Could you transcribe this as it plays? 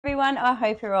Everyone, I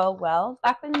hope you're all well.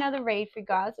 Back with another read for you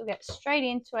guys. We'll get straight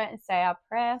into it and say our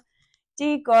prayer.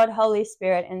 Dear God, Holy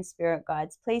Spirit and Spirit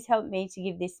Guides, please help me to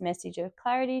give this message of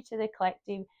clarity to the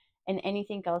collective and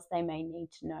anything else they may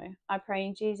need to know. I pray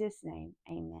in Jesus' name.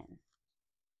 Amen.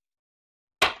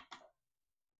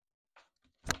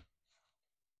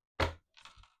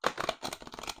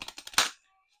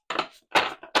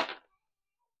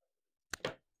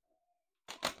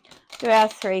 Do our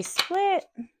 3 split.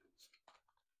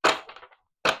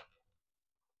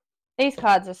 These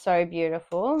cards are so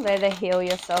beautiful. They're the Heal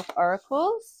Yourself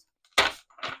Oracles.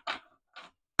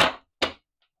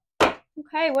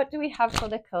 Okay, what do we have for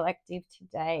the collective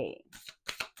today?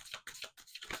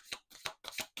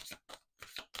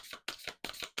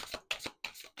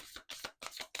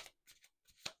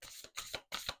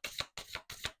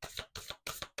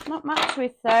 Not much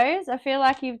with those. I feel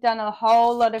like you've done a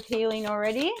whole lot of healing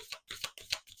already.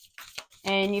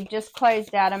 And you've just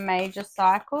closed out a major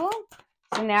cycle.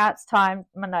 So now it's time.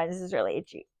 My nose is really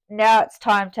itchy. Now it's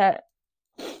time to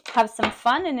have some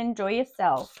fun and enjoy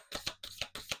yourself.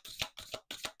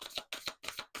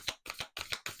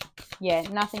 Yeah,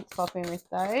 nothing's popping with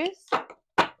those.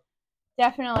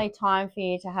 Definitely time for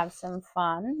you to have some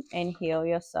fun and heal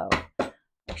yourself.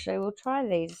 Actually, we'll try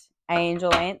these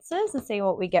angel answers and see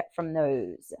what we get from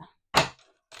those.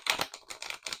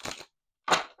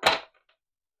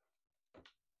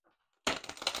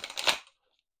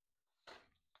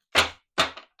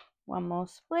 One more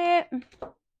split.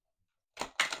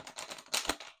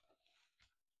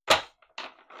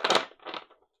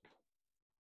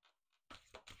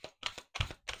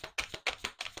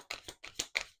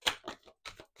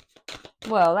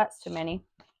 Well, that's too many.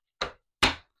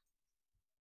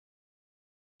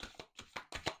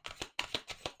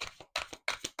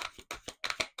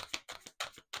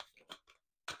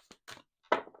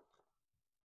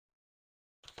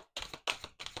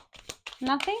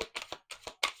 Nothing?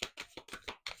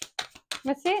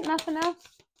 That's it? Nothing else?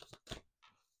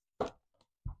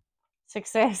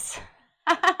 Success.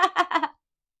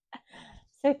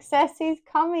 Success is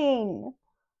coming.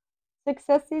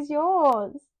 Success is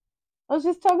yours. I was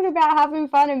just talking about having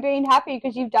fun and being happy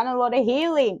because you've done a lot of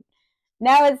healing.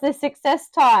 Now it's the success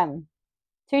time.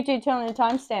 222 on the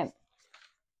timestamp.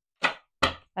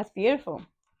 That's beautiful.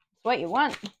 It's what you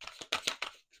want.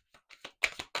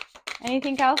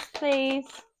 Anything else, please?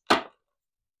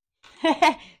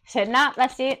 Said, nah,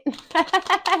 that's it.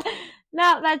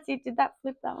 No, that's it. Did that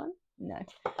flip that one? No.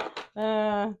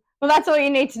 Well, that's all you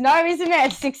need to know, isn't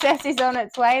it? Success is on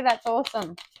its way. That's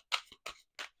awesome.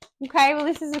 Okay, well,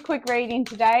 this is a quick reading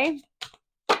today.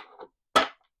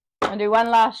 I'll do one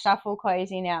last shuffle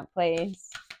closing out, please.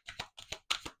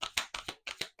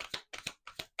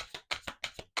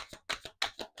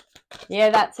 Yeah,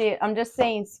 that's it. I'm just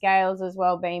seeing scales as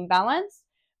well being balanced.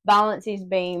 Balance is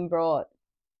being brought.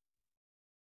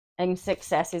 And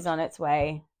success is on its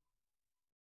way.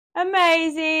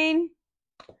 Amazing.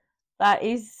 That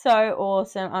is so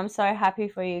awesome. I'm so happy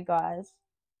for you guys.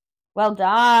 Well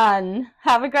done.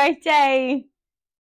 Have a great day.